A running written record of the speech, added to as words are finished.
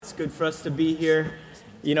It's good for us to be here.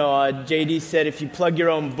 You know, JD said if you plug your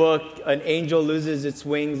own book, an angel loses its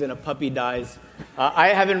wings and a puppy dies. I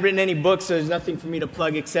haven't written any books, so there's nothing for me to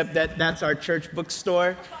plug except that that's our church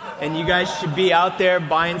bookstore. And you guys should be out there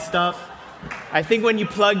buying stuff. I think when you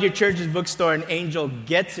plug your church's bookstore, an angel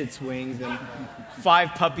gets its wings and 5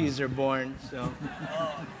 puppies are born. So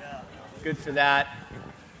good for that.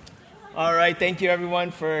 All right, thank you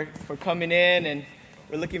everyone for coming in, and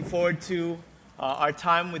we're looking forward to our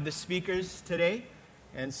time with the speakers today.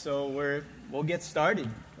 And so we'll get started.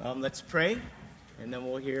 Let's pray, and then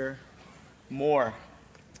we'll hear more.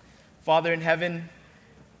 Father in heaven,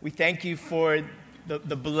 we thank you for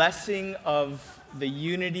the blessing of the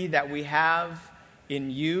unity that we have in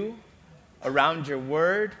you, around your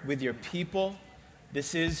word, with your people.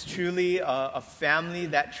 This is truly a family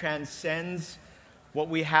that transcends what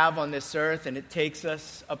we have on this earth, and it takes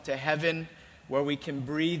us up to heaven where we can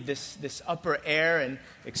breathe this upper air and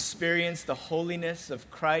experience the holiness of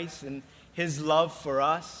Christ and his love for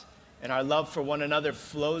us, and our love for one another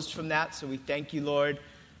flows from that. So we thank you, Lord,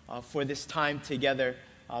 for this time together.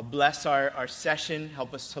 Bless our session.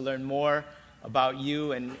 Help us to learn more about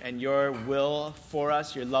you and your will for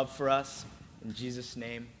us, your love for us. In Jesus'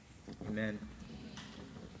 name, amen.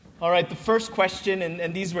 All right, the first question,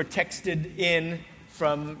 and these were texted in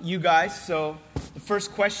from you guys. So the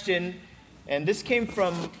first question, and this came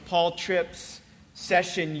from Paul Tripp's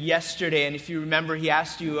session yesterday. And if you remember, he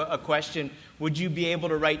asked you a question: would you be able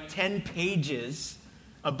to write 10 pages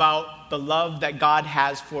about the love that God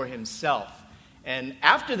has for himself? And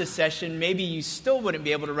after the session, maybe you still wouldn't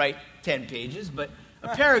be able to write 10 pages, but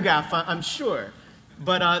a paragraph, I'm sure.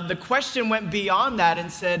 But the question went beyond that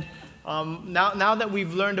and said, now that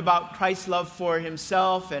we've learned about Christ's love for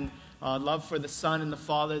himself and love for the Son and the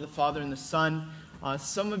Father and the Son,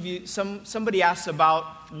 somebody asks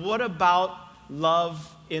about, what about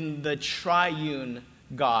love in the triune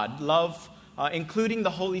God? Love including the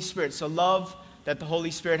Holy Spirit. So love that the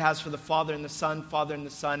Holy Spirit has for the Father and the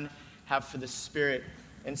Son have for the Spirit.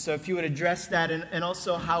 And so if you would address that, and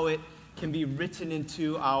also how it can be written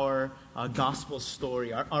into our gospel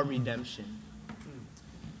story, our redemption.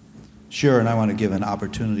 Sure, and I want to give an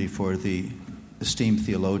opportunity for the esteemed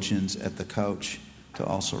theologians at the couch to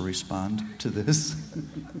also respond to this.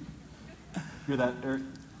 Hear that, Eric?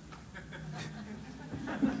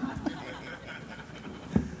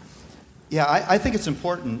 Yeah, I think it's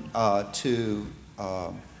important to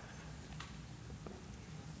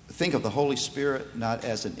think of the Holy Spirit not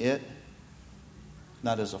as an it,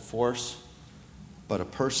 not as a force, but a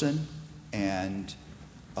person, and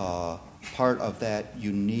part of that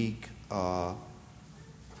unique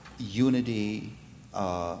unity,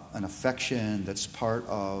 an affection that's part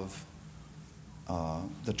of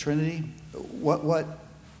the Trinity. What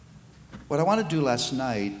I want to do last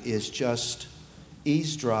night is just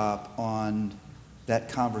eavesdrop on that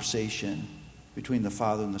conversation between the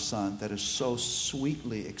Father and the Son that is so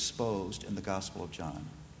sweetly exposed in the Gospel of John,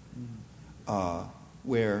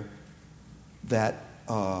 where that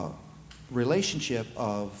relationship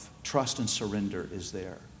of trust and surrender is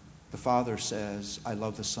there. The Father says, I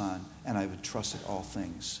love the Son, and I've entrusted all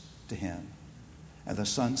things to him. And the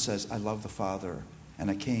Son says, I love the Father, and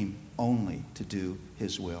I came only to do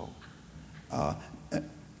his will.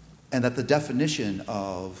 And that the definition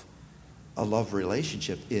of a love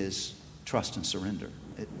relationship is trust and surrender.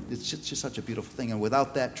 It's just such a beautiful thing. And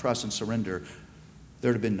without that trust and surrender,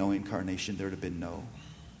 there would have been no incarnation. There would have been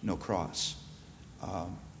no cross.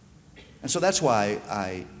 And so that's why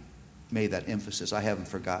I made that emphasis. I haven't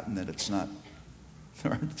forgotten that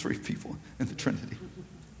there aren't 3 people in the Trinity.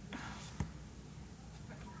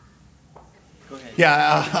 Go ahead.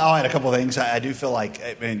 Yeah, I'll add a couple of things. I do feel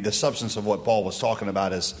like, the substance of what Paul was talking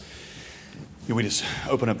about is, we just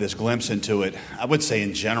open up this glimpse into it. I would say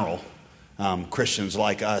in general, Christians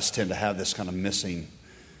like us tend to have this kind of missing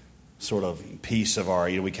sort of piece of our,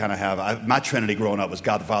 we kind of have, my Trinity growing up was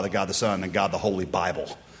God the Father, God the Son, and God the Holy Bible.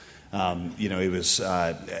 It was,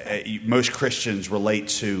 most Christians relate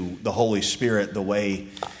to the Holy Spirit the way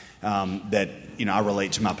that, I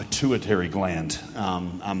relate to my pituitary gland.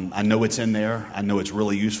 I know it's in there. I know it's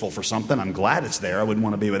really useful for something. I'm glad it's there. I wouldn't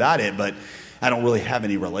want to be without it, but I don't really have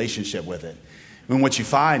any relationship with it. And what you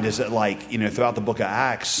find is that, throughout the book of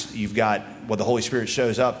Acts, you've got the Holy Spirit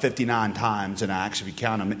shows up 59 times in Acts, if you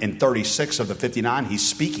count them. In 36 of the 59, he's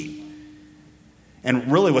speaking.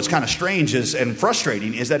 And really what's kind of strange and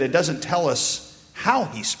frustrating is that it doesn't tell us how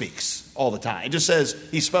he speaks all the time. It just says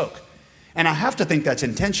he spoke. And I have to think that's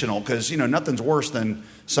intentional because, nothing's worse than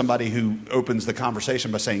somebody who opens the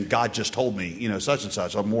conversation by saying, God just told me, such and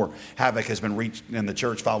such. Or more havoc has been wreaked in the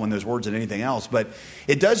church following those words than anything else. But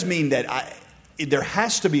it does mean that there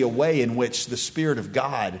has to be a way in which the Spirit of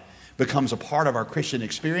God becomes a part of our Christian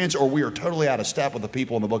experience, or we are totally out of step with the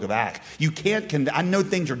people in the book of Acts. You can't, I know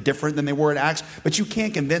things are different than they were in Acts, but you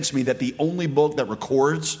can't convince me that the only book that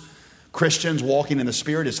records Christians walking in the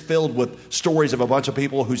Spirit is filled with stories of a bunch of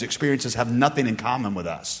people whose experiences have nothing in common with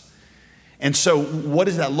us. And so what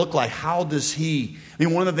does that look like? How does he,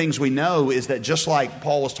 one of the things we know is that just like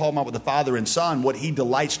Paul was talking about with the Father and Son, what he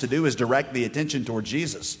delights to do is direct the attention toward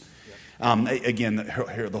Jesus. Again,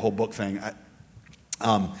 here, the whole book thing.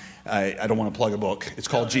 I don't want to plug a book. It's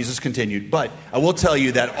called Jesus Continued. But I will tell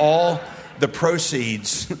you that all the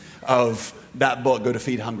proceeds of that book go to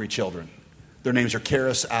feed hungry children. Their names are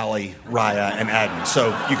Karis, Ali, Raya, and Agnes. So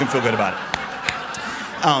you can feel good about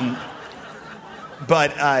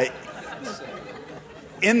it.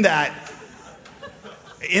 In that,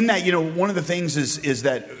 one of the things is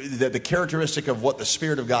that the characteristic of what the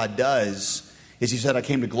Spirit of God does is he said, I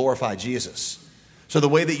came to glorify Jesus. So the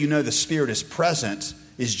way that the Spirit is present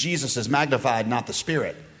is Jesus is magnified, not the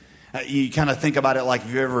Spirit. You kind of think about it like if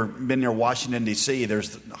you've ever been near Washington, D.C.,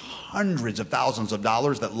 there's hundreds of thousands of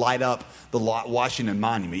dollars that light up the Washington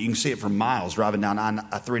Monument. You can see it for miles driving down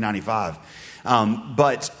 395.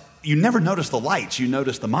 But you never notice the lights. You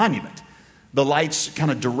notice the monument. The lights kind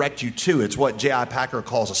of direct you to. It's what J.I. Packer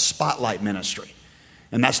calls a spotlight ministry.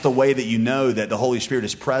 And that's the way that you know that the Holy Spirit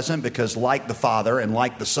is present, because like the Father and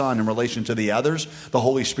like the Son in relation to the others, the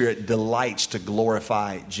Holy Spirit delights to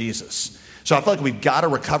glorify Jesus. So I feel like we've got to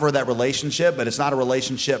recover that relationship, but it's not a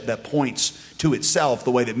relationship that points to itself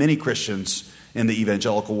the way that many Christians in the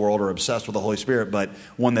evangelical world are obsessed with the Holy Spirit, but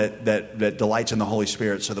one that delights in the Holy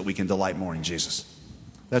Spirit so that we can delight more in Jesus.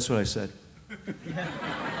 That's what I said.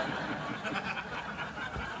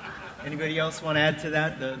 Anybody else want to add to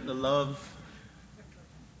that? The love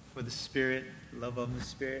for the Spirit, love of the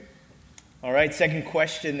Spirit. All right, second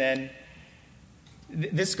question then.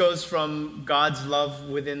 This goes from God's love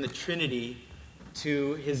within the Trinity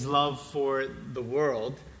to his love for the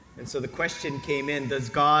world. And so the question came in, does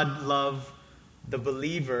God love the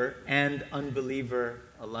believer and unbeliever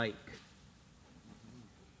alike?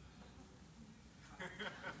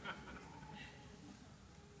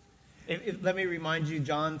 Let me remind you,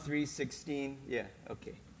 John 3:16. Yeah,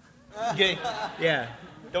 okay. Yeah.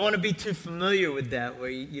 Don't want to be too familiar with that where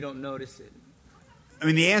you don't notice it.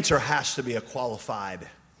 The answer has to be a qualified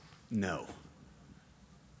no.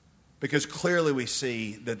 Because clearly we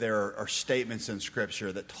see that there are statements in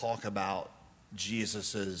Scripture that talk about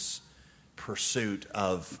Jesus' pursuit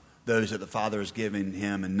of those that the Father has given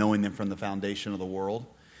him and knowing them from the foundation of the world.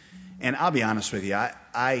 And I'll be honest with you,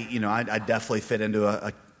 I definitely fit into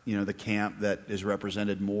the camp that is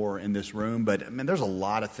represented more in this room. But there's a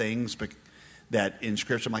lot of things that in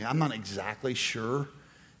Scripture, I'm not exactly sure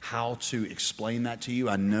how to explain that to you.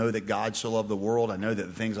 I know that God so loved the world. I know that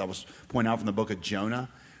the things I was pointing out from the book of Jonah,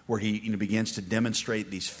 where he begins to demonstrate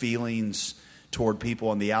these feelings toward people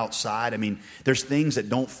on the outside. There's things that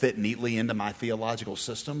don't fit neatly into my theological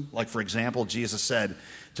system. Like, for example, Jesus said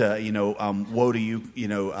to, woe to you,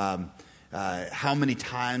 how many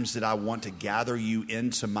times did I want to gather you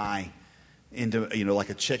into like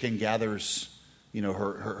a chicken gathers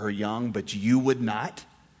her young, but you would not.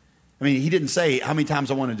 He didn't say how many times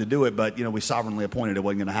I wanted to do it, but, we sovereignly appointed it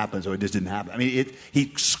wasn't going to happen, so it just didn't happen.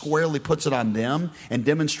 He squarely puts it on them and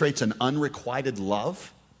demonstrates an unrequited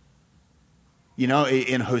love. In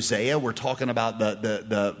Hosea, we're talking about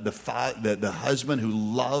the husband who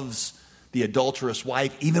loves the adulterous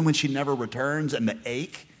wife, even when she never returns, and the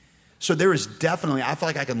ache. So there is definitely, I feel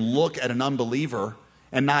like I can look at an unbeliever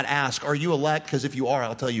and not ask, are you elect? Because if you are,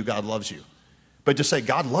 I'll tell you God loves you. But just say,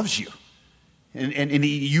 God loves you. And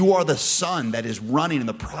you are the son that is running and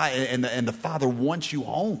the Father wants you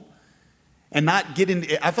home. And not get in,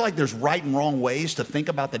 I feel like there's right and wrong ways to think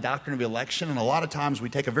about the doctrine of election. And a lot of times we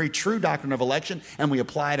take a very true doctrine of election and we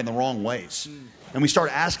apply it in the wrong ways. And we start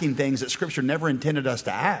asking things that Scripture never intended us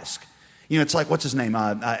to ask. It's like, what's his name?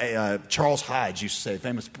 Charles Hyde used to say,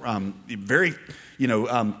 famous, very,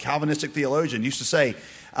 Calvinistic theologian, used to say,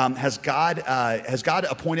 has God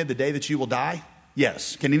appointed the day that you will die?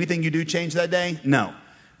 Yes. Can anything you do change that day? No.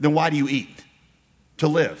 Then why do you eat? To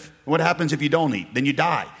live. What happens if you don't eat? Then you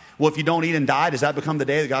die. Well, if you don't eat and die, does that become the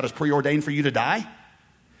day that God has preordained for you to die?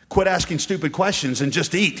 Quit asking stupid questions and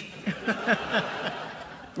just eat.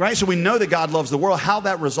 Right? So we know that God loves the world. How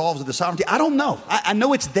that resolves with the sovereignty, I don't know. I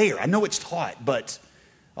know it's there. I know it's taught. But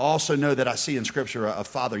I also know that I see in Scripture a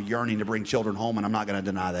father yearning to bring children home, and I'm not going to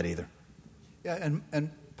deny that either. Yeah,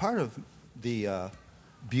 and part of the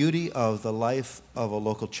beauty of the life of a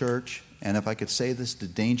local church, and if I could say this, the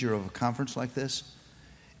danger of a conference like this,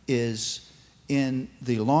 is in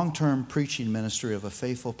the long-term preaching ministry of a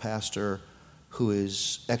faithful pastor who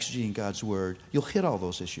is exegeting God's Word, you'll hit all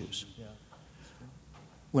those issues. Yeah.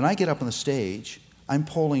 When I get up on the stage, I'm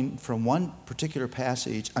pulling from one particular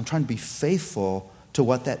passage. I'm trying to be faithful to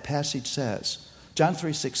what that passage says. John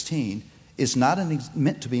 3:16 is not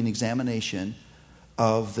meant to be an examination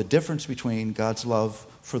of the difference between God's love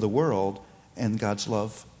for the world and God's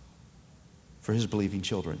love for his believing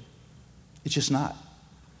children. It's just not.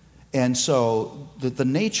 And so the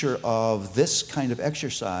nature of this kind of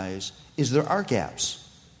exercise is there are gaps.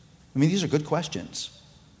 I mean, these are good questions.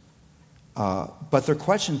 But they're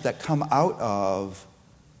questions that come out of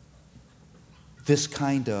this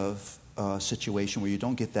kind of situation where you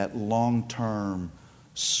don't get that long-term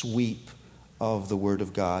sweep of the Word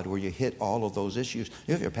of God, where you hit all of those issues.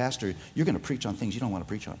 If you're a pastor, you're going to preach on things you don't want to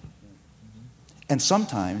preach on. And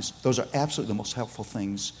sometimes those are absolutely the most helpful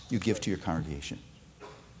things you give to your congregation.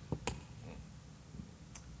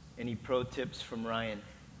 Any pro tips from Ryan?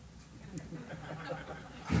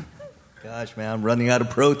 Gosh, man, I'm running out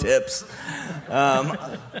of pro tips.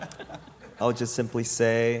 I'll just simply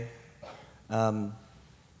say that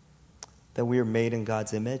we are made in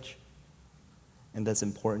God's image, and that's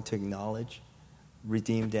important to acknowledge,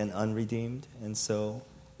 redeemed and unredeemed. And so,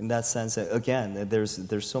 in that sense, again,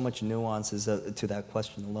 there's so much nuances to that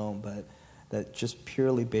question alone, but that just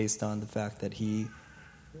purely based on the fact that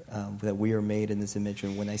that we are made in this image,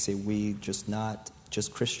 and when I say we, not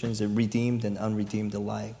just Christians, and redeemed and unredeemed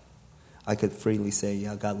alike, I could freely say,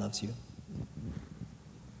 yeah, God loves you.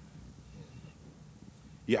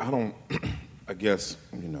 Yeah, I guess,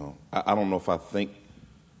 I don't know if I think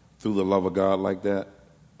through the love of God like that,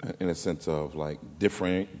 in a sense of like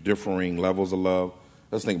differing levels of love.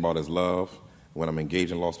 Let's think about it as love. When I'm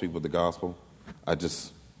engaging lost people with the gospel, I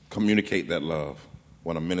just communicate that love.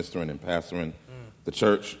 When I'm ministering and pastoring the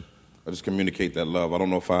church, I just communicate that love. I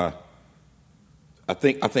don't know if I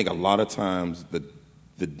think a lot of times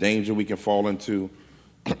the danger we can fall into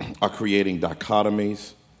are creating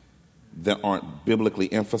dichotomies that aren't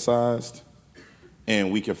biblically emphasized,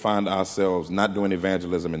 and we can find ourselves not doing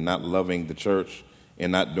evangelism and not loving the church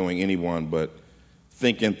and not doing anyone, but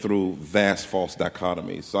thinking through vast false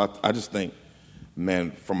dichotomies. So I just think,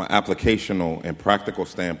 man, from an applicational and practical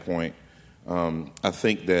standpoint, I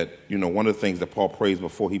think that, one of the things that Paul prays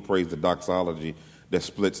before he prays the doxology that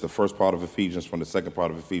splits the first part of Ephesians from the second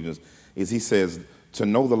part of Ephesians is he says, to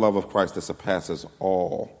know the love of Christ that surpasses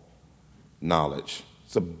all knowledge.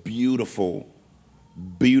 It's a beautiful,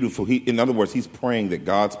 in other words, he's praying that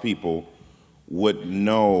God's people would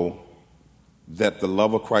know that the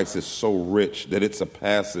love of Christ is so rich that it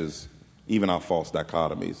surpasses even our false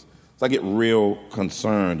dichotomies. So I get real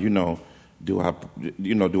concerned, do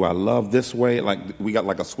I love this way? Like we got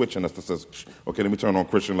like a switch in us that says, okay, let me turn on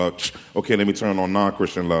Christian love. Okay, let me turn on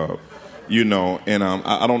non-Christian love. And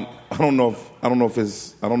I don't know if I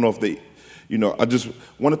just,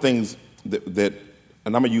 one of the things that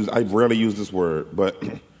and I rarely use this word, but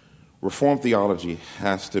Reformed theology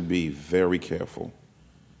has to be very careful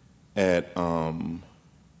at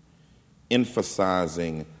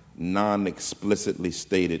emphasizing non-explicitly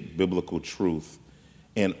stated biblical truth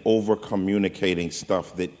and over-communicating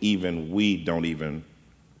stuff that even we don't even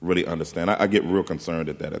really understand. I get real concerned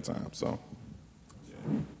at that at times. So,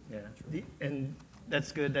 yeah, and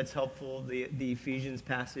that's good. That's helpful. The Ephesians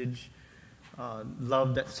passage,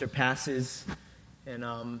 love that surpasses,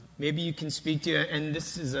 and maybe you can speak to. And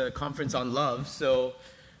this is a conference on love, so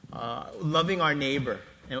loving our neighbor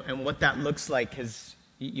and what that looks like.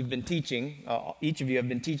 You've been teaching. Each of you have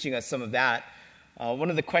been teaching us some of that. One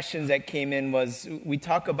of the questions that came in was, we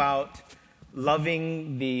talk about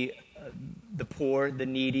loving the poor, the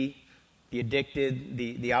needy, the addicted,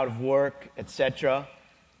 the out of work, etc.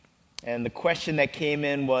 And the question that came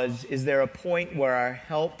in was, is there a point where our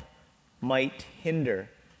help might hinder?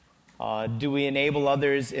 Do we enable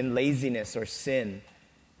others in laziness or sin?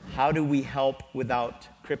 How do we help without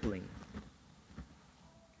crippling?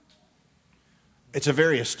 It's a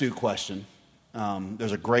very astute question.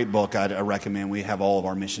 There's a great book I recommend. We have all of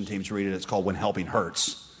our mission teams read it. It's called When Helping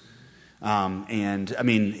Hurts. And I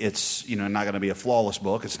mean, it's not going to be a flawless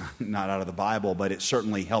book. It's not out of the Bible, but it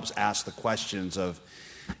certainly helps ask the questions of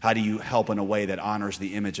how do you help in a way that honors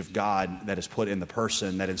the image of God that is put in the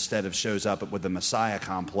person, that instead of shows up with the Messiah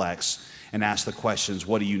complex and asks the questions,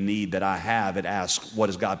 what do you need that I have? It asks, what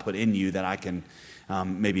has God put in you that I can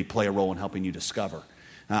maybe play a role in helping you discover?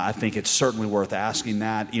 I think it's certainly worth asking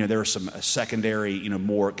that. There are some secondary,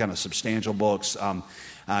 more kind of substantial books.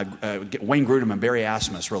 Wayne Grudem and Barry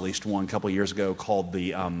Asmus released one a couple of years ago called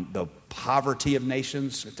the Poverty of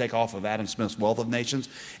Nations, a takeoff of Adam Smith's Wealth of Nations,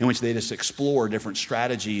 in which they just explore different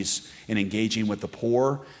strategies in engaging with the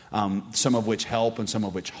poor, some of which help and some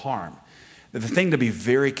of which harm. The thing to be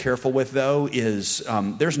very careful with, though, is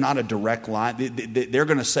there's not a direct line. They're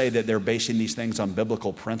going to say that they're basing these things on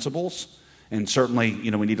biblical principles. And certainly,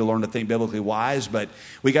 we need to learn to think biblically wise, but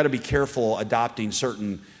we got to be careful adopting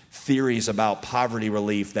certain theories about poverty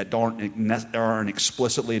relief that aren't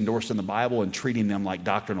explicitly endorsed in the Bible and treating them like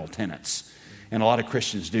doctrinal tenets. And a lot of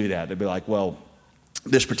Christians do that. They'll be like, well,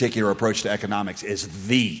 this particular approach to economics is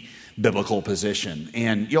the biblical position.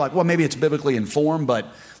 And you're like, well, maybe it's biblically informed, but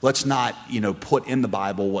let's not, put in the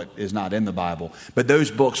Bible what is not in the Bible. But those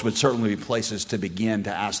books would certainly be places to begin to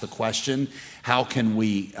ask the question, how can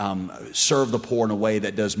we serve the poor in a way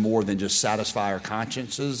that does more than just satisfy our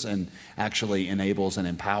consciences and actually enables and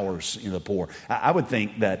empowers the poor? I would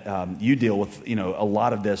think that you deal with, a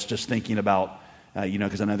lot of this just thinking about,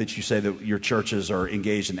 because I know that you say that your churches are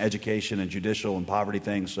engaged in education and judicial and poverty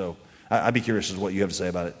things. So I'd be curious as to what you have to say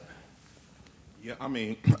about it. Yeah,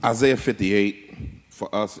 Isaiah 58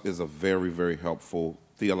 for us is a very, very helpful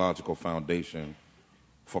theological foundation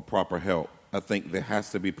for proper help. I think there has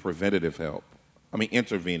to be preventative help.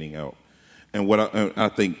 Intervening help. And what I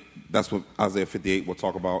think that's what Isaiah 58 will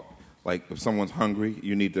talk about. Like, if someone's hungry,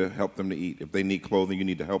 you need to help them to eat. If they need clothing, you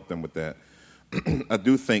need to help them with that. I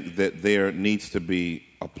do think that there needs to be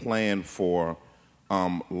a plan for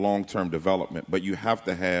long-term development, but you have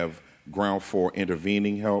to have ground for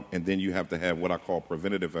intervening help, and then you have to have what I call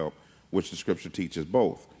preventative help, which the Scripture teaches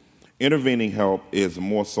both. Intervening help is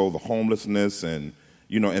more so the homelessness, and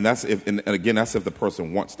that's if, and again, that's if the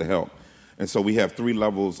person wants to help. And so we have 3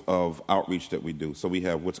 levels of outreach that we do. So we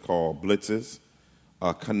have what's called blitzes,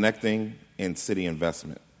 connecting, and city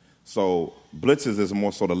investment. So blitzes is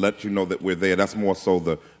more so to let you know that we're there. That's more so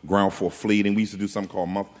the ground for fleeting. We used to do something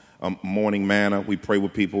called morning manna. We pray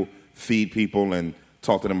with people, feed people, and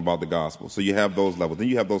talk to them about the gospel. So you have those levels. Then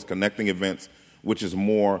you have those connecting events, which is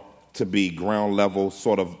more to be ground level,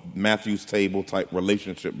 sort of Matthew's table type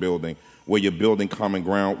relationship building, where you're building common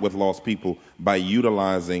ground with lost people by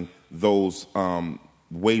utilizing those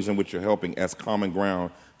ways in which you're helping as common ground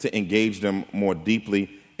to engage them more deeply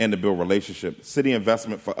and to build relationship. City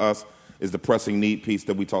investment for us is the pressing need piece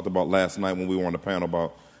that we talked about last night when we were on the panel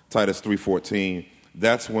about Titus 3:14.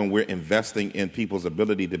 That's when we're investing in people's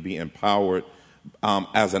ability to be empowered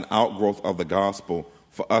as an outgrowth of the gospel,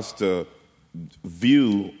 for us to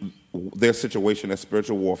view their situation as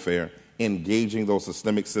spiritual warfare, engaging those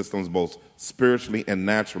systemic systems both spiritually and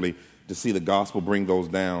naturally to see the gospel bring those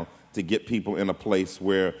down, to get people in a place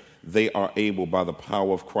where they are able, by the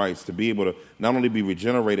power of Christ, to be able to not only be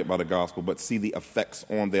regenerated by the gospel, but see the effects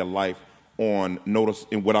on their life in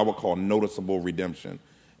what I would call noticeable redemption.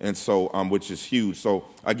 And so, which is huge. So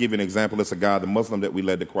I'll give you an example. It's a guy, the Muslim that we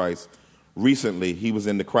led to Christ recently. He was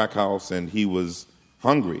in the crack house and he was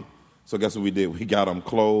hungry. So guess what we did? We got him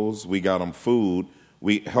clothes, we got him food,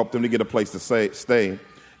 we helped him to get a place to stay,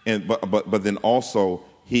 and but then also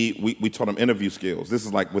we taught him interview skills. This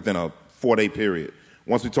is like within a 4-day period.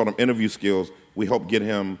 Once we taught him interview skills, we helped get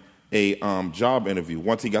him a job interview.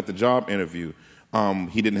 Once he got the job interview,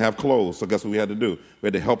 he didn't have clothes. So guess what we had to do? We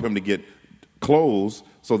had to help him to get clothes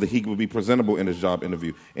so that he would be presentable in his job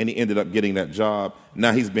interview. And he ended up getting that job.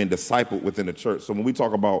 Now he's been discipled within the church. So when we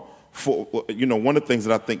talk about, one of the things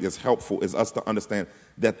that I think is helpful is us to understand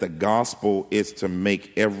that the gospel is to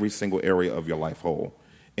make every single area of your life whole.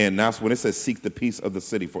 And that's when it says seek the peace of the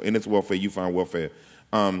city, for in its welfare you find welfare.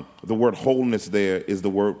 The word wholeness there is the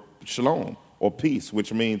word shalom, or peace,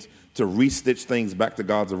 which means to restitch things back to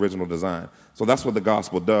God's original design. So that's what the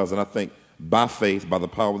gospel does. And I think by faith, by the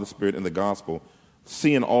power of the Spirit in the gospel,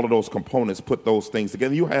 seeing all of those components, put those things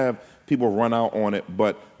together. You have people run out on it,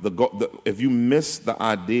 but if you miss the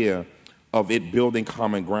idea of it building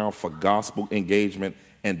common ground for gospel engagement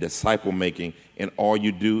and disciple making, and all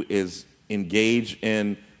you do is engage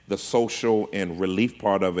in the social and relief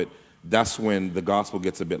part of it, that's when the gospel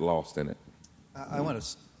gets a bit lost in it. I want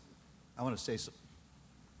to say something.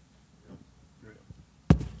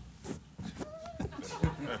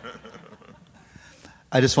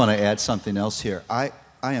 I just want to add something else here. I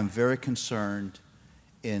am very concerned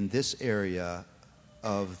in this area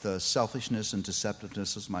of the selfishness and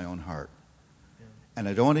deceptiveness of my own heart. And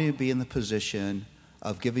I don't want to be in the position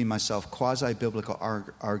of giving myself quasi-biblical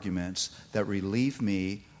arguments that relieve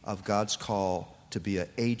me of God's call to be an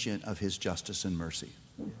agent of his justice and mercy.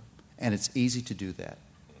 And it's easy to do that.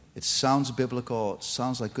 It sounds biblical, it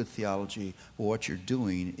sounds like good theology, but what you're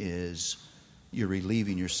doing is you're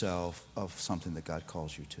relieving yourself of something that God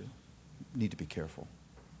calls you to. You need to be careful.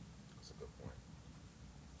 That's a good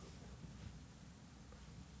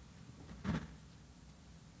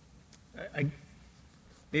point.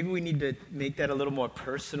 Maybe we need to make that a little more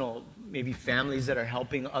personal. Maybe families that are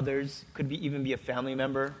helping others, could even be a family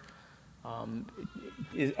member.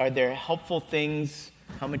 Are there helpful things?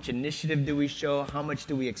 How much initiative do we show? How much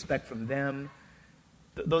do we expect from them?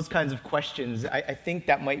 Those kinds of questions. I think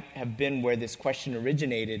that might have been where this question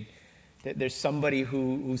originated, that there's somebody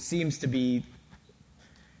who seems to be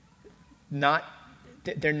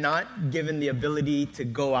they're not given the ability to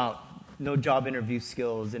go out, no job interview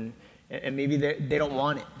skills, and maybe they don't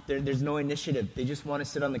want it. There's no initiative. They just want to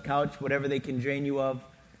sit on the couch, whatever they can drain you of,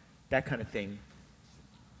 that kind of thing.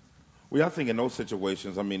 Well, I think in those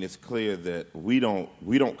situations, I mean, it's clear that we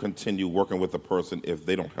don't continue working with a person if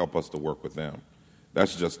they don't help us to work with them.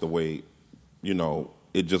 That's just the way,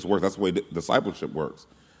 it just works. That's the way discipleship works.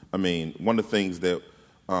 I mean, one of the things that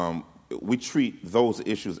we treat those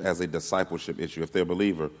issues as a discipleship issue. If they're a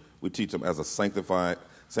believer, we teach them as a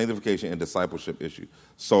sanctification and discipleship issue.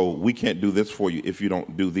 So we can't do this for you if you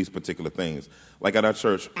don't do these particular things. Like at our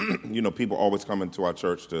church, people always come into our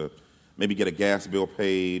church to maybe get a gas bill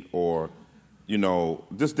paid or,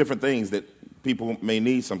 just different things that people may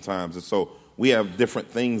need sometimes. And so we have different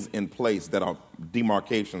things in place that are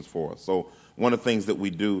demarcations for us. So one of the things that we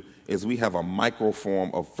do is we have a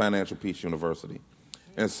microform of Financial Peace University.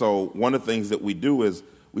 And so one of the things that we do is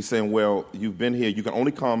we say, well, you've been here. You can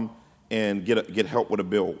only come and get help with a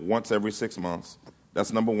bill once every 6 months.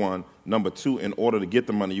 That's number one. Number two, in order to get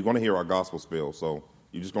the money, you're going to hear our gospel spiel. So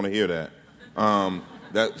you're just going to hear that.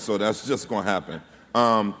 So that's just going to happen.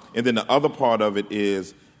 And then the other part of it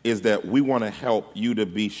is that we want to help you to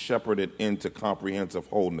be shepherded into comprehensive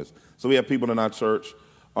wholeness. So we have people in our church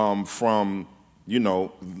from,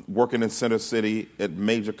 working in Center City at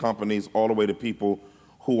major companies all the way to people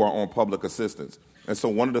who are on public assistance. And so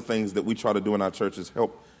one of the things that we try to do in our church is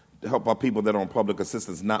help our people that are on public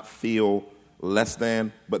assistance not feel less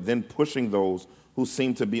than, but then pushing those who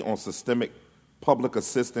seem to be on systemic public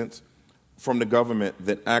assistance from the government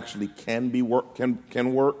that actually can work,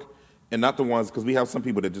 and not the ones, because we have some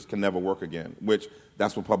people that just can never work again, which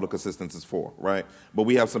that's what public assistance is for, right? But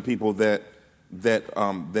we have some people that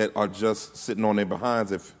are just sitting on their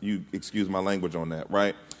behinds, if you excuse my language on that,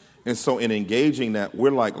 right? And so in engaging that,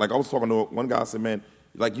 we're like I was talking to one guy, I said, man,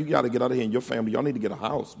 you got to get out of here and your family, y'all need to get a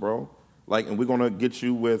house, bro. And we're going to get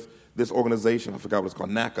you with this organization, I forgot what it's called,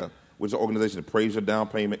 NACA, which is an organization that pays your down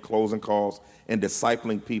payment, closing costs, and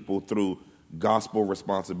discipling people through gospel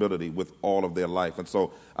responsibility with all of their life. And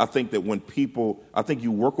so I think that I think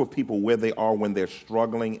you work with people where they are when they're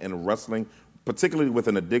struggling and wrestling, particularly with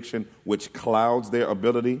an addiction, which clouds their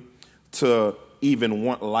ability to even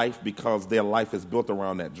want life because their life is built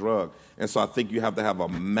around that drug. And so I think you have to have a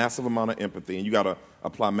massive amount of empathy, and you got to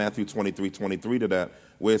apply Matthew 23:23 to that,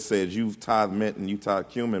 where it says you've tithed mint and you tithe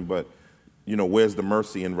cumin, but where's the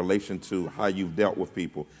mercy in relation to how you've dealt with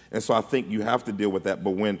people? And so I think you have to deal with that.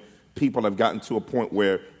 But when people have gotten to a point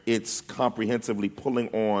where it's comprehensively pulling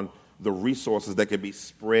on the resources that can be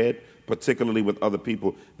spread, particularly with other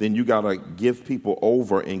people, then you got to give people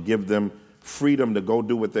over and give them freedom to go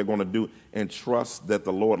do what they're going to do and trust that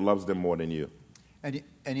the Lord loves them more than you. And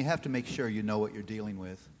you have to make sure you know what you're dealing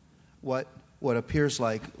with. What appears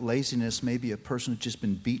like laziness may be a person who's just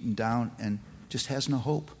been beaten down and just has no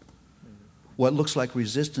hope. What looks like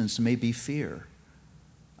resistance may be fear.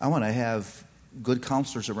 I want to have good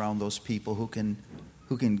counselors around those people who can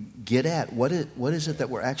get at what is it that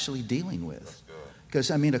we're actually dealing with. Because,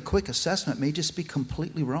 a quick assessment may just be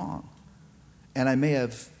completely wrong. And I may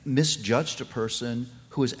have misjudged a person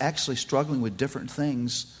who is actually struggling with different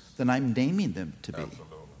things than I'm naming them to be.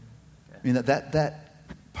 Absolutely.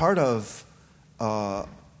 That part of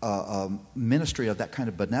ministry of that kind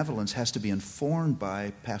of benevolence has to be informed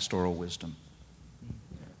by pastoral wisdom.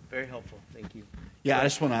 Very helpful. Thank you. Yeah,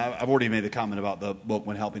 I've already made the comment about the book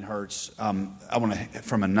When Helping Hurts. I want to,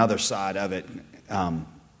 from another side of it,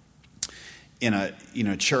 in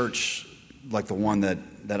a church like the one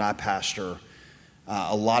that I pastor,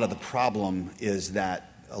 a lot of the problem is that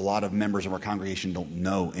a lot of members of our congregation don't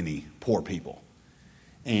know any poor people.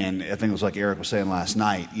 And I think it was like Eric was saying last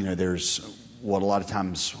night, there's what a lot of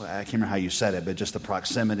times, I can't remember how you said it, but just the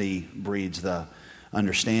proximity breeds the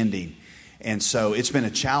understanding. And so it's been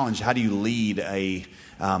a challenge. How do you lead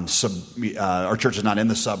our church is not in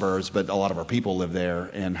the suburbs, but a lot of our people live there.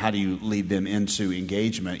 And how do you lead them into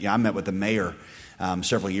engagement? Yeah, I met with the mayor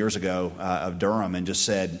several years ago of Durham and just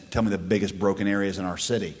said, tell me the biggest broken areas in our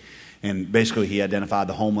city. And basically he identified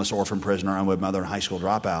the homeless, orphan, prisoner, unwed mother, and high school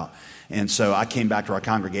dropout. And so I came back to our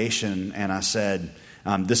congregation and I said,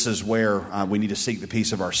 this is where we need to seek the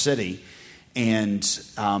peace of our city. And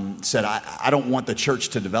said, I don't want the church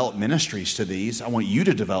to develop ministries to these. I want you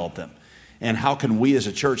to develop them. And how can we as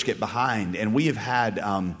a church get behind? And we have had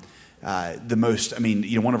the most,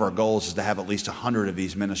 one of our goals is to have at least 100 of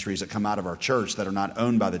these ministries that come out of our church that are not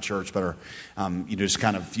owned by the church, but are just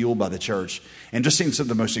kind of fueled by the church. And just seeing some of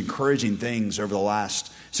the most encouraging things over the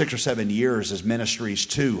last 6 or 7 years as ministries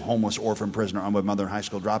to homeless, orphan, prisoner, unwed mother, and high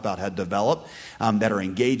school dropout had developed that are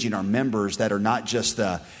engaging our members, that are not just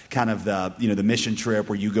the kind of the mission trip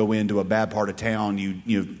where you go into a bad part of town,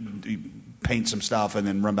 you paint some stuff and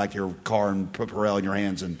then run back to your car and put Purell in your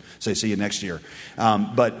hands and say, see you next year.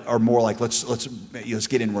 But are more like, let's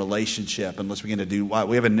get in relationship and let's begin to do,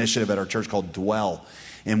 we have an initiative at our church called Dwell,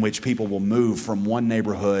 in which people will move from one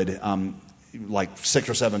neighborhood, like 6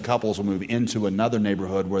 or 7 couples will move into another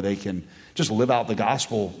neighborhood where they can just live out the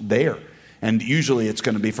gospel there. And usually it's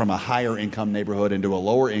going to be from a higher income neighborhood into a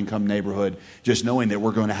lower income neighborhood, just knowing that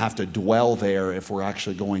we're going to have to dwell there if we're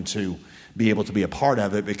actually going to be able to be a part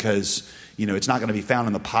of it, because it's not going to be found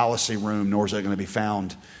in the policy room, nor is it going to be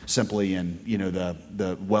found simply in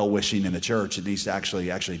the well-wishing in the church. It needs to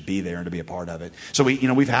actually be there and to be a part of it. So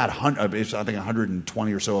we've had I think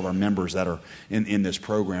 120 or so of our members that are in this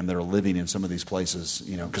program that are living in some of these places,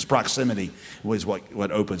 because proximity was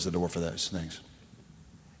what opens the door for those things.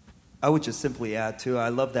 I would just simply add too, I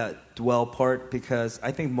love that dwell part, because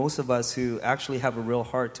I think most of us who actually have a real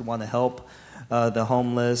heart to want to help the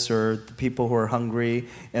homeless or the people who are hungry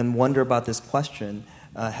and wonder about this question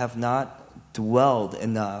have not dwelled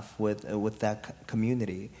enough with that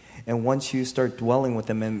community. And once you start dwelling with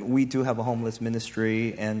them, and we do have a homeless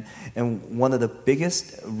ministry, and one of the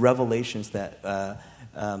biggest revelations that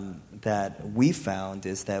we found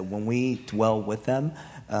is that when we dwell with them,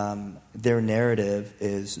 their narrative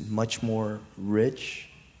is much more rich.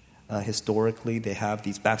 Historically, they have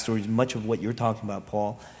these backstories. Much of what you're talking about,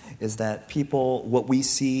 Paul, is that people, what we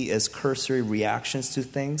see as cursory reactions to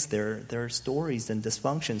things, there are stories and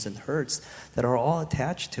dysfunctions and hurts that are all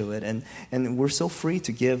attached to it. And we're so free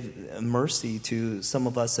to give mercy to some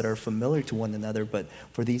of us that are familiar to one another, but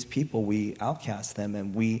for these people, we outcast them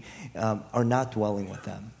and we are not dwelling with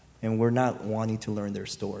them. And we're not wanting to learn their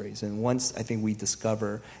stories. And once I think we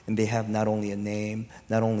discover, and they have not only a name,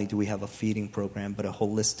 not only do we have a feeding program, but a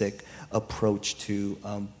holistic approach to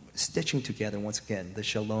stitching together, once again, the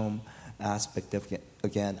shalom aspect of,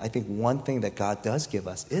 again, I think one thing that God does give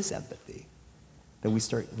us is empathy. That we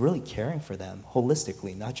start really caring for them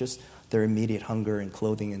holistically, not just their immediate hunger and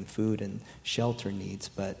clothing and food and shelter needs,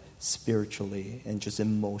 but spiritually and just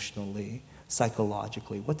emotionally,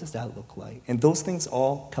 psychologically. What does that look like? And those things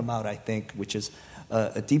all come out, I think, which is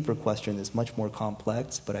a deeper question, is much more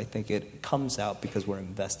complex, but I think it comes out because we're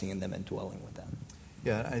investing in them and dwelling with them.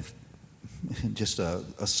 Yeah, just a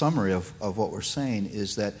summary of what we're saying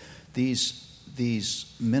is that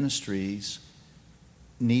these ministries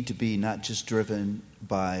need to be not just driven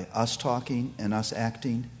by us talking and us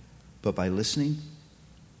acting, but by listening,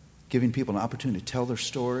 giving people an opportunity to tell their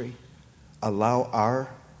story, allow our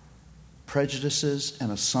prejudices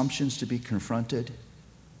and assumptions to be confronted,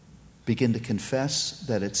 begin to confess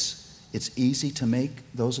that it's easy to make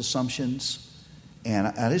those assumptions. And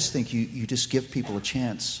I just think you just give people a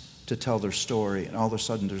chance to tell their story, and all of a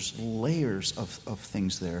sudden there's layers of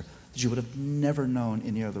things there that you would have never known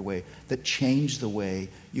any other way, that change the way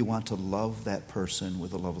you want to love that person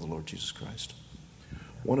with the love of the Lord Jesus Christ.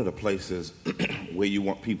 One of the places where you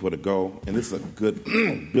want people to go, and this is a good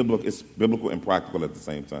it's biblical and practical at the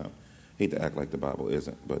same time. I hate to act like the Bible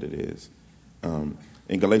isn't, but it is.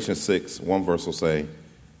 In Galatians 6, one verse will say,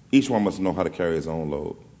 each one must know how to carry his own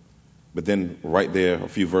load. But then right there, a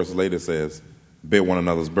few verses later, it says, bear one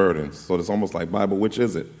another's burdens. So it's almost like, Bible, which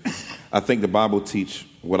is it? I think the Bible teach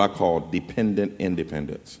what I call dependent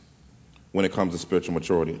independence when it comes to spiritual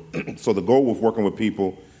maturity. So the goal with working with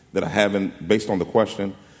people that are having, based on the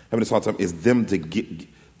question, having this hard time, is them to get,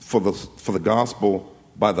 for the gospel,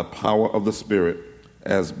 by the power of the Spirit,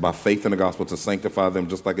 as by faith in the gospel, to sanctify them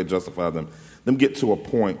just like it justified them get to a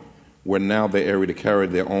point where now they're able to carry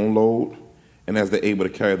their own load, and as they're able to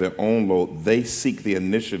carry their own load, they seek the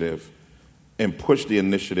initiative and push the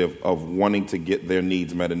initiative of wanting to get their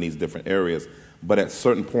needs met in these different areas. But at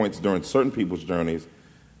certain points during certain people's journeys,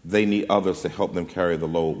 they need others to help them carry the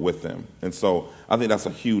load with them. And so I think that's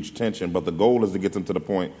a huge tension, but the goal is to get them to the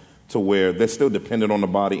point to where they're still dependent on the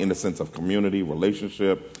body in the sense of community,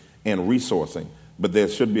 relationship, and resourcing. but there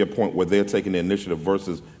should be a point where they're taking the initiative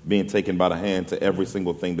versus being taken by the hand to every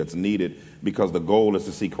single thing that's needed, because the goal is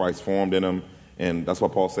to see Christ formed in them. And that's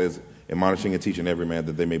what Paul says, admonishing and teaching every man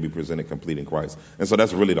that they may be presented complete in Christ. And so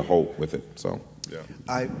that's really the hope with it. So,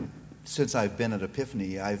 yeah. Since I've been at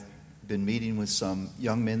Epiphany, I've been meeting with some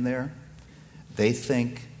young men there. They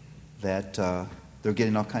think that they're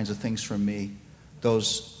getting all kinds of things from me.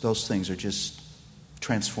 Those things are just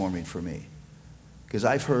transforming for me. Because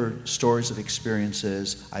I've heard stories of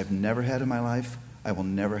experiences I've never had in my life, I will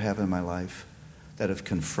never have in my life, that have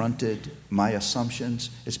confronted my assumptions.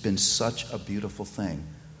 It's been such a beautiful thing.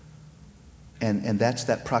 And that's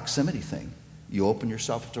that proximity thing. You open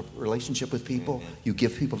yourself to a relationship with people, you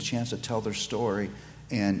give people a chance to tell their story,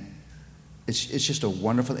 and it's just a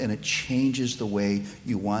wonderful, and it changes the way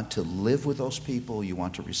you want to live with those people, you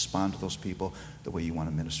want to respond to those people, the way you want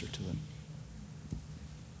to minister to them.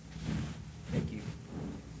 Thank you.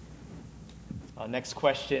 Next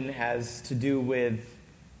question has to do with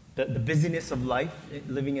the busyness of life.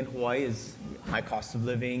 Living in Hawaii is high cost of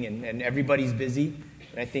living, and everybody's busy.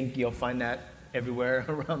 And I think you'll find that everywhere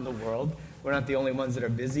around the world. We're not the only ones that are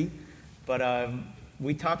busy. But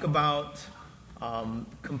we talk about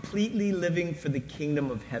completely living for the kingdom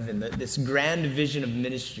of heaven, this grand vision of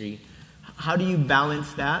ministry. How do you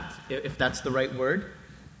balance that, if that's the right word,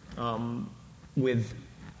 with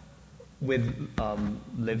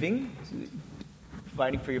living,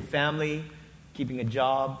 providing for your family, keeping a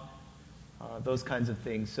job, those kinds of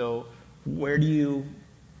things? So where do you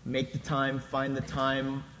make the time, find the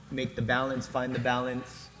time, make the balance, find the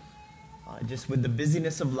balance, just with the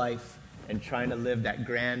busyness of life and trying to live that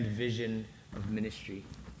grand vision of ministry?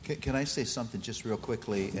 Can I say something just real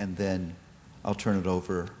quickly, and then I'll turn it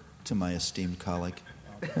over to my esteemed colleague?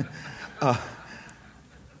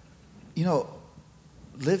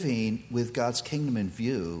 Living with God's kingdom in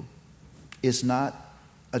view is not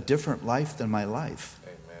a different life than my life.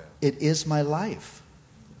 Amen. It is my life.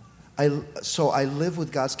 So I live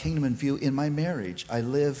with God's kingdom in view in my marriage. I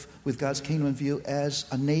live with God's kingdom in view as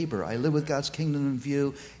a neighbor. I live with God's kingdom in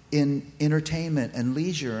view in entertainment and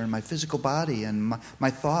leisure and my physical body and my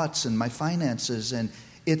thoughts and my finances. And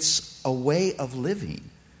it's a way of living.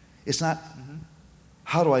 It's not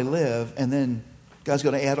how do I live, and then God's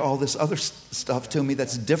going to add all this other stuff to me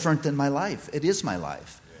that's different than my life. It is my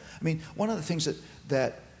life. I mean, one of the things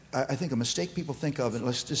that I think a mistake people think of, and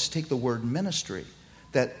let's just take the word ministry,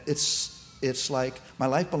 that it's like my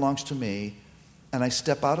life belongs to me, and I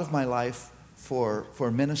step out of my life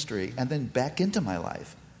for ministry and then back into my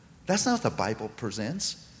life. That's not what the Bible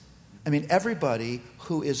presents. I mean, everybody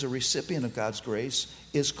who is a recipient of God's grace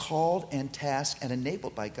is called and tasked and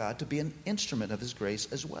enabled by God to be an instrument of His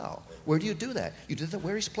grace as well. Where do you do that? You do that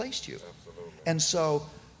where He's placed you. Absolutely. And so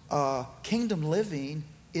kingdom living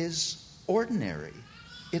is ordinary.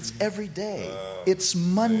 It's everyday. It's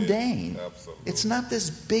mundane. Absolutely. It's not this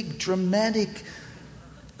big, dramatic,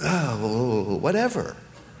 whatever.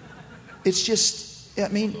 It's just, I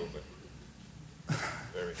mean,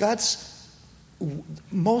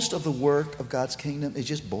 most of the work of God's kingdom is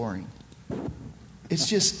just boring. It's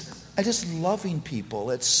just loving people.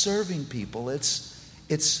 It's serving people. It's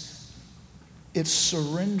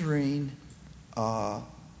surrendering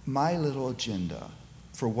my little agenda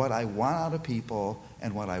for what I want out of people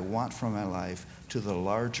and what I want from my life to the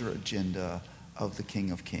larger agenda of the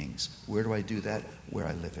King of Kings. Where do I do that? Where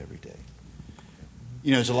I live every day.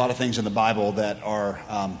 There's a lot of things in the Bible that are,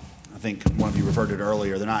 I think one of you referred to it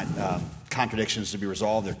earlier, they're not contradictions to be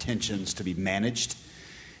resolved, they're tensions to be managed.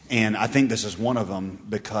 And I think this is one of them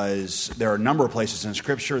because there are a number of places in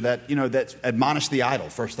Scripture that, that admonish the idle.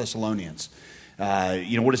 1 Thessalonians.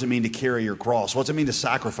 What does it mean to carry your cross? What's it mean to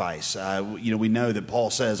sacrifice? We know that Paul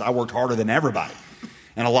says, I worked harder than everybody.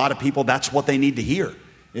 And a lot of people, that's what they need to hear.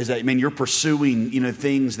 Is that, you're pursuing,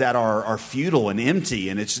 things that are futile and empty,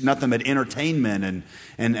 and it's nothing but entertainment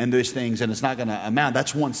and those things, and it's not going to amount.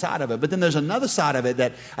 That's one side of it. But then there's another side of it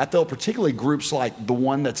that I feel particularly groups like the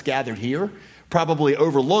one that's gathered here probably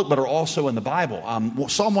overlook, but are also in the Bible.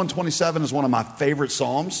 Psalm 127 is one of my favorite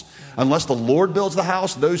psalms. Unless the Lord builds the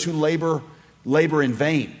house, those who labor in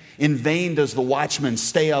vain. In vain does the watchman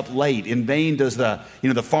stay up late. In vain does the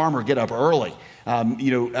farmer get up early. And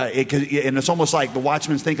it's almost like the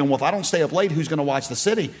watchman's thinking, well, if I don't stay up late, who's going to watch the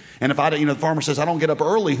city? And if the farmer says, I don't get up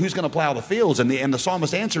early, who's going to plow the fields? And the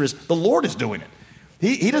psalmist's answer is, the Lord is doing it.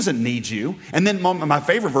 He doesn't need you. And then my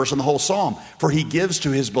favorite verse in the whole psalm, for He gives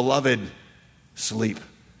to His beloved sleep.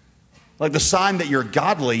 Like the sign that you're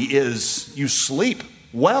godly is you sleep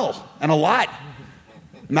well and a lot.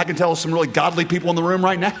 And I can tell some really godly people in the room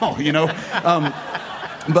right now,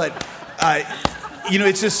 But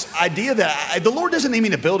it's this idea that the Lord doesn't need me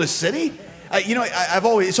to build a city.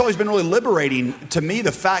 It's always been really liberating to me,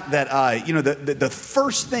 the fact that, the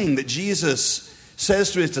first thing that Jesus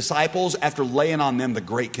says to his disciples after laying on them the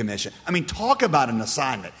Great Commission. I mean, talk about an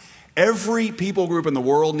assignment. Every people group in the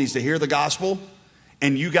world needs to hear the gospel,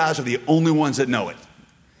 and you guys are the only ones that know it.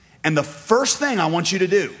 And the first thing I want you to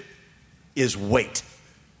do is wait.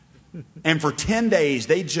 And for 10 days,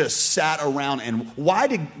 they just sat around. And why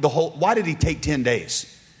did he take 10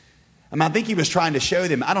 days? I think he was trying to show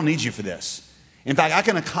them, I don't need you for this. In fact, I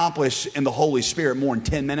can accomplish in the Holy Spirit more in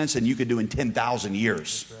 10 minutes than you could do in 10,000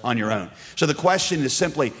 years on your own. So the question is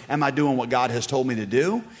simply, am I doing what God has told me to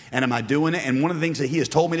do? And am I doing it? And one of the things that he has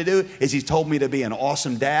told me to do is he's told me to be an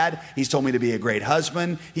awesome dad. He's told me to be a great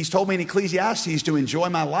husband. He's told me in Ecclesiastes to enjoy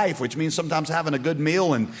my life, which means sometimes having a good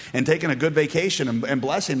meal and taking a good vacation and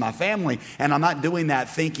blessing my family. And I'm not doing that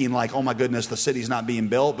thinking like, oh my goodness, the city's not being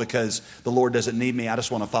built because the Lord doesn't need me. I just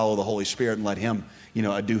want to follow the Holy Spirit and let him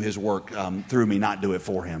do his work through me, not do it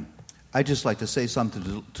for him. I'd just like to say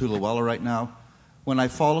something to Luella right now. When I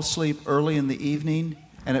fall asleep early in the evening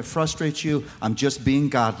and it frustrates you, I'm just being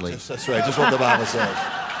godly. That's right, just what the Bible says.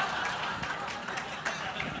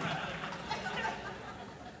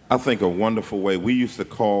 I think a wonderful way, we used to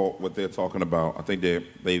call what they're talking about, I think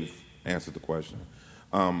they've answered the question.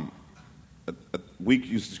 We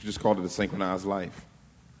used to just call it a synchronized life.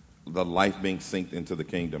 The life being synced into the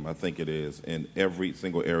kingdom, I think it is, in every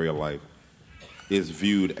single area of life, is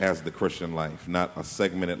viewed as the Christian life, not a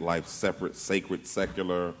segmented life, separate, sacred,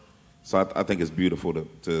 secular. So I think it's beautiful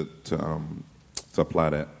to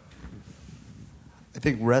apply that. I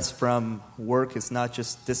think rest from work is not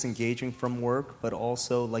just disengaging from work, but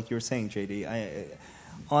also, like you were saying, JD,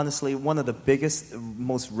 honestly, one of the biggest,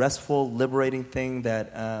 most restful, liberating thing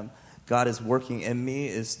that God is working in me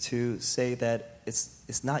is to say that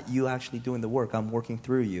it's not you actually doing the work. I'm working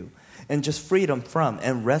through you. And just freedom from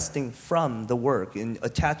and resting from the work and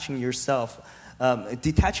detaching yourself from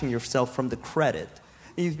the credit.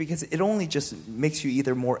 Because it only just makes you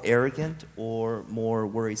either more arrogant or more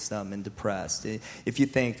worrisome and depressed. If you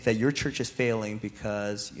think that your church is failing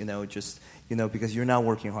because, because you're not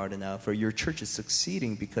working hard enough, or your church is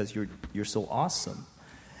succeeding because you're so awesome.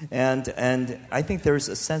 And I think there's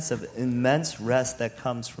a sense of immense rest that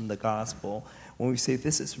comes from the gospel when we say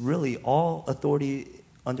this is really all authority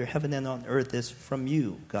under heaven and on earth is from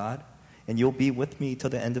you, God, and you'll be with me till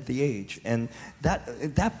the end of the age. And that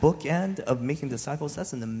bookend of making disciples,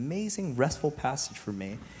 that's an amazing, restful passage for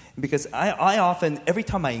me. Because I often, every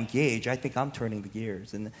time I engage, I think I'm turning the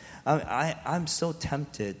gears. And I'm so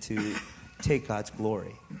tempted to take God's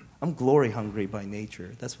glory. I'm glory hungry by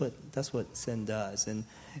nature. That's what sin does. And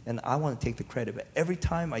I want to take the credit. But every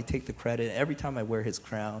time I take the credit, every time I wear his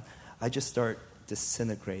crown, I just start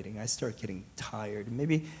disintegrating. I start getting tired.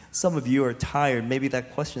 Maybe some of you are tired. Maybe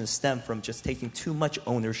that question stemmed from just taking too much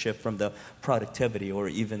ownership from the productivity or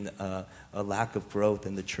even a lack of growth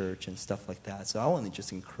in the church and stuff like that. So I want to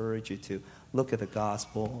just encourage you to look at the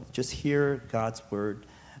gospel, just hear God's word,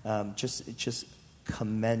 just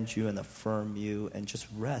commend you and affirm you, and just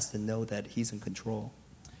rest and know that he's in control.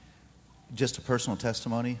 Just a personal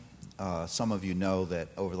testimony. Some of you know that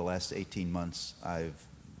over the last 18 months, I've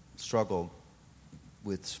struggled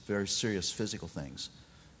with very serious physical things.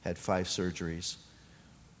 Had 5 surgeries.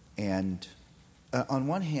 And on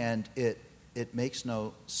one hand, it makes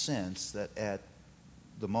no sense that at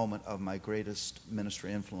the moment of my greatest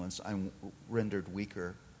ministry influence, I'm rendered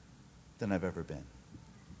weaker than I've ever been.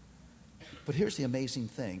 But here's the amazing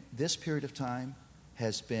thing. This period of time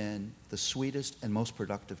has been the sweetest and most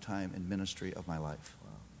productive time in ministry of my life. Wow.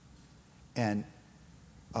 And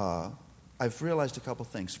I've realized a couple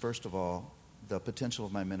things. First of all, the potential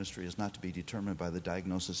of my ministry is not to be determined by the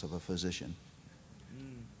diagnosis of a physician.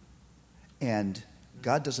 And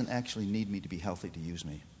God doesn't actually need me to be healthy to use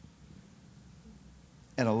me.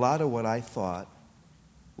 And a lot of what I thought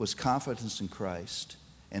was confidence in Christ,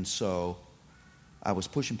 and so I was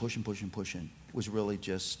pushing, was really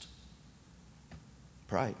just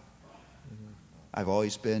pride. I've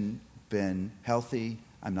always been healthy.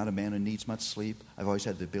 I'm not a man who needs much sleep. I've always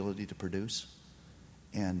had the ability to produce.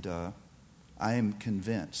 And I am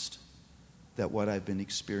convinced that what I've been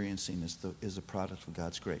experiencing is a product of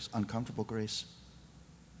God's grace. Uncomfortable grace,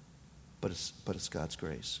 but it's God's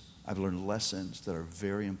grace. I've learned lessons that are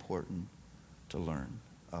very important to learn,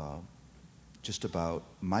 just about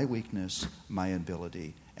my weakness, my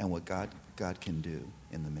inability, and what God can do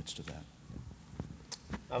in the midst of that.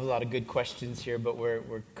 I have a lot of good questions here, but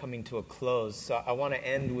we're coming to a close. So I want to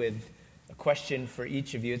end with a question for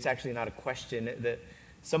each of you. It's actually not a question.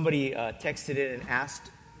 Somebody texted in and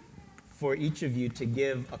asked for each of you to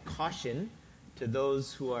give a caution to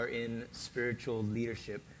those who are in spiritual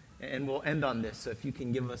leadership. And we'll end on this. So if you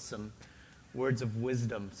can give us some words of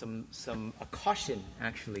wisdom, a caution,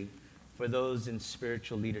 actually, for those in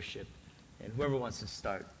spiritual leadership. And whoever wants to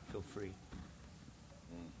start, feel free.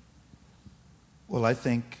 Well, I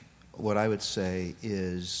think what I would say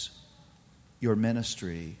is your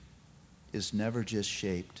ministry is never just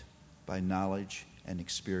shaped by knowledge and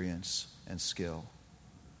experience and skill.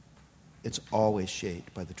 It's always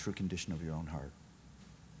shaped by the true condition of your own heart.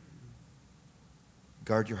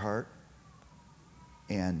 Guard your heart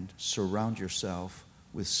and surround yourself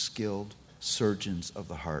with skilled surgeons of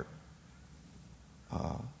the heart.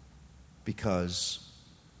 Because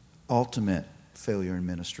ultimate failure in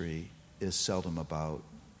ministry is seldom about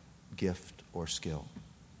gift or skill.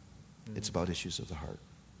 It's about issues of the heart.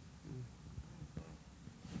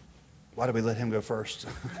 Why did we let him go first?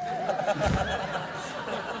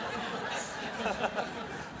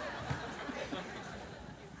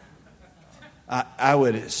 I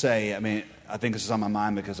would say, I think this is on my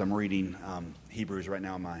mind because I'm reading Hebrews right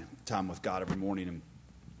now in my time with God every morning, and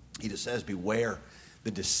he just says, beware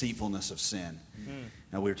the deceitfulness of sin.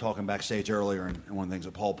 Now, we were talking backstage earlier, and one of the things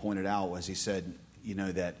that Paul pointed out was he said,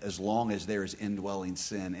 that as long as there is indwelling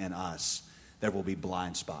sin in us, there will be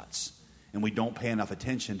blind spots. And we don't pay enough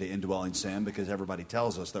attention to indwelling sin because everybody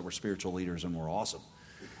tells us that we're spiritual leaders and we're awesome.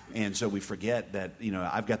 And so we forget that,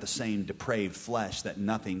 I've got the same depraved flesh that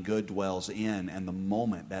nothing good dwells in. And the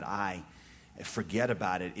moment that I forget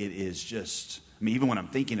about it, it is just, even when I'm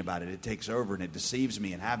thinking about it, it takes over and it deceives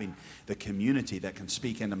me. And having the community that can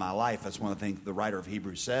speak into my life, that's one of the things the writer of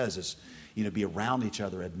Hebrews says is, be around each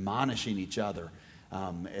other, admonishing each other.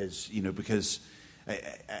 Because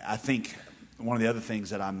I think one of the other things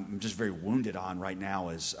that I'm just very wounded on right now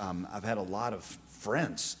is I've had a lot of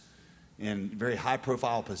friends in very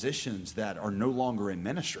high-profile positions that are no longer in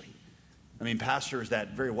ministry. Pastors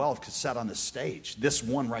that very well have sat on this stage. This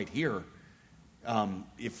one right here,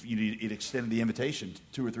 if you'd extended the invitation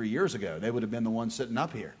 2 or 3 years ago, they would have been the ones sitting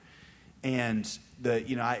up here. And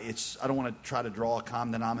I don't want to try to draw a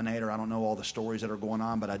common denominator. I don't know all the stories that are going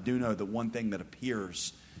on, but I do know that one thing that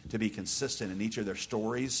appears to be consistent in each of their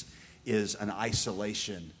stories is an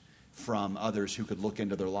isolation from others who could look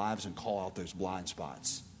into their lives and call out those blind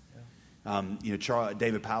spots.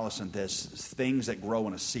 David Pallison says, things that grow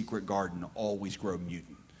in a secret garden always grow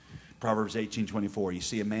mutant. Proverbs 18:24, you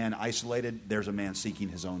see a man isolated, there's a man seeking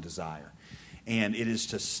his own desire. And it is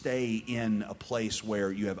to stay in a place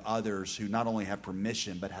where you have others who not only have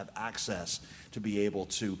permission, but have access to be able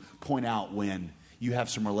to point out when you have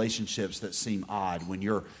some relationships that seem odd, when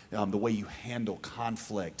you're the way you handle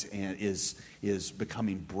conflict and is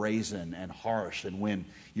becoming brazen and harsh, and when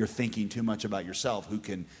you're thinking too much about yourself, who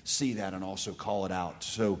can see that and also call it out.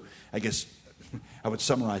 So I guess I would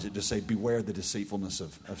summarize it to say, beware the deceitfulness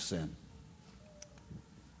of sin.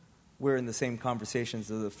 We're in the same conversation.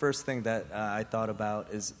 So the first thing that I thought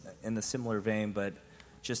about is in the similar vein, but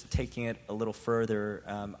just taking it a little further,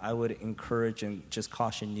 I would encourage and just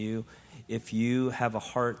caution you, if you have a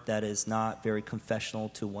heart that is not very confessional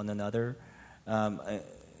to one another,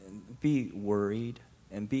 be worried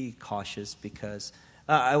and be cautious, because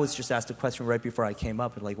I was just asked a question right before I came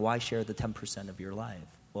up, like, why share the 10% of your life?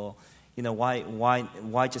 Well,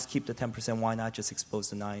 why just keep the 10%? Why not just expose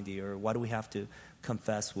the 90%? Or why do we have to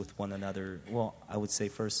confess with one another? Well, I would say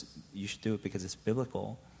first you should do it because it's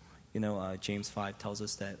biblical. James 5 tells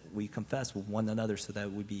us that we confess with one another so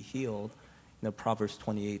that we be healed. Proverbs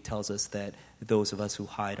 28 tells us that those of us who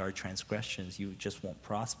hide our transgressions, you just won't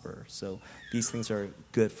prosper. So these things are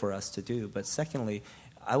good for us to do. But secondly,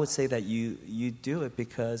 I would say that you do it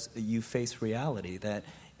because you face reality. That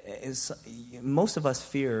most of us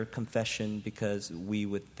fear confession because we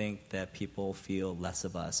would think that people feel less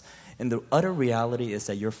of us. And the utter reality is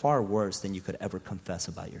that you're far worse than you could ever confess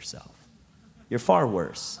about yourself. You're far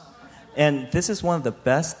worse. And this is one of the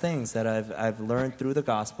best things that I've learned through the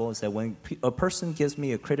gospel, is that when a person gives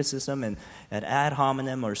me a criticism and an ad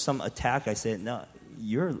hominem or some attack, I say, no,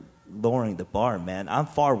 you're lowering the bar, man. I'm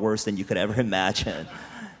far worse than you could ever imagine.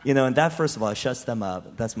 And that, first of all, shuts them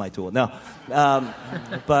up. That's my tool. No.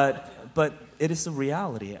 But it is the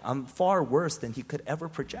reality. I'm far worse than he could ever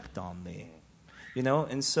project on me.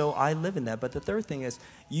 And so I live in that. But the third thing is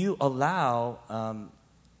you allow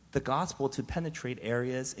the gospel to penetrate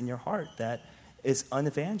areas in your heart that is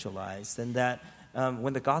unevangelized, and that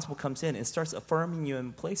when the gospel comes in, it starts affirming you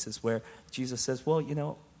in places where Jesus says, well,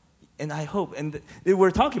 and I hope, and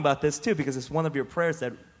we're talking about this too because it's one of your prayers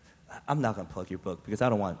that, I'm not going to plug your book because I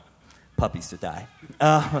don't want puppies to die. It's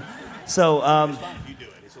fine if you do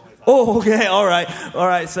it. It's only Oh, okay, all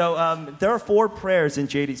right. So there are 4 prayers in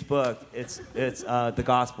JD's book. It's the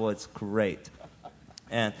gospel. It's great,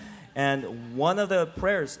 and one of the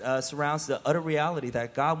prayers surrounds the utter reality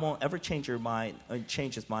that God won't ever change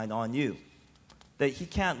His mind on you, that He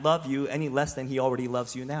can't love you any less than He already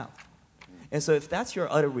loves you now. And so if that's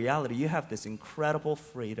your utter reality, you have this incredible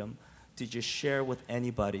freedom to just share with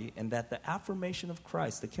anybody, and that the affirmation of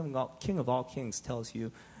Christ, the King of all kings, tells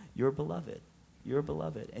you, you're beloved. You're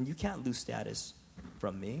beloved, and you can't lose status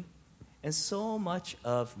from me. And so much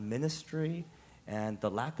of ministry and the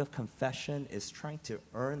lack of confession is trying to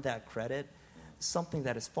earn that credit, something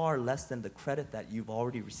that is far less than the credit that you've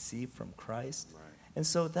already received from Christ. Right. And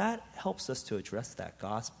so that helps us to address that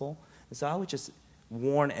gospel. And so I would just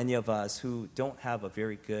warn any of us who don't have a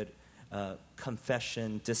very good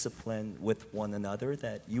confession discipline with one another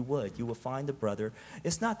that you would find a brother.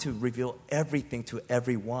 It's not to reveal everything to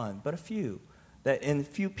everyone, but a few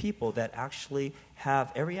people that actually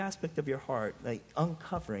have every aspect of your heart, like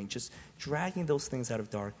uncovering, just dragging those things out of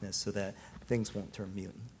darkness so that things won't turn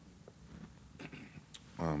mutant.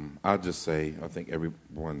 I'll just say, I think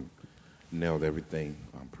everyone nailed everything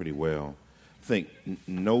pretty well.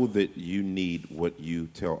 Know that you need what you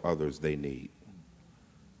tell others they need.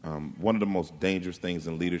 One of the most dangerous things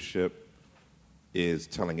in leadership is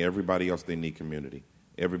telling everybody else they need community,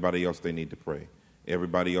 everybody else they need to pray,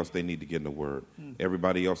 everybody else they need to get in the Word,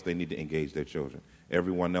 everybody else they need to engage their children,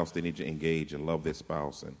 everyone else they need to engage and love their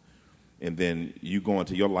spouse. And then you go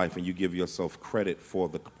into your life and you give yourself credit for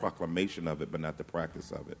the proclamation of it, but not the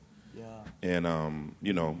practice of it. Yeah. And,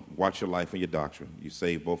 watch your life and your doctrine. You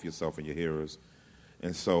save both yourself and your hearers.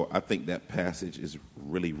 And so I think that passage is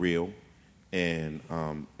really real. And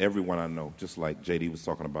everyone I know, just like JD was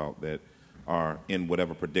talking about, that are in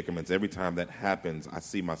whatever predicaments, every time that happens, I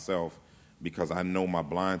see myself because I know my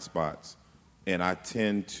blind spots. And I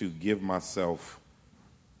tend to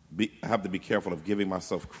have to be careful of giving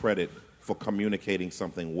myself credit for communicating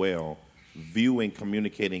something well, viewing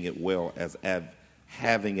communicating it well as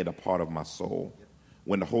having it a part of my soul.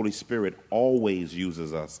 When the Holy Spirit always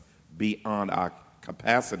uses us beyond our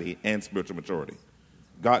capacity and spiritual maturity.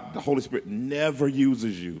 God, the Holy Spirit never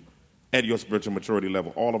uses you at your spiritual maturity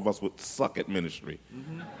level. All of us would suck at ministry.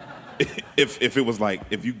 Mm-hmm. if it was like,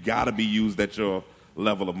 if you got to be used at your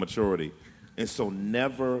level of maturity. And so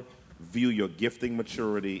never view your gifting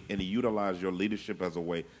maturity and utilize your leadership as a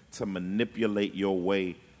way to manipulate your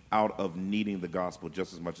way out of needing the gospel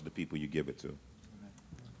just as much as the people you give it to.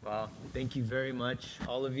 Wow. Thank you very much,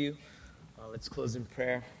 all of you. Let's close in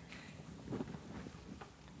prayer.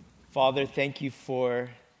 Father, thank you for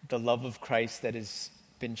the love of Christ that has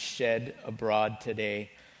been shed abroad today.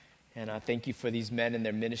 And thank you for these men and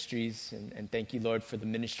their ministries. And thank you, Lord, for the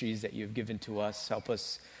ministries that you have given to us. Help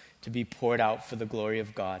us to be poured out for the glory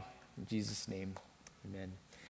of God. In Jesus' name, amen.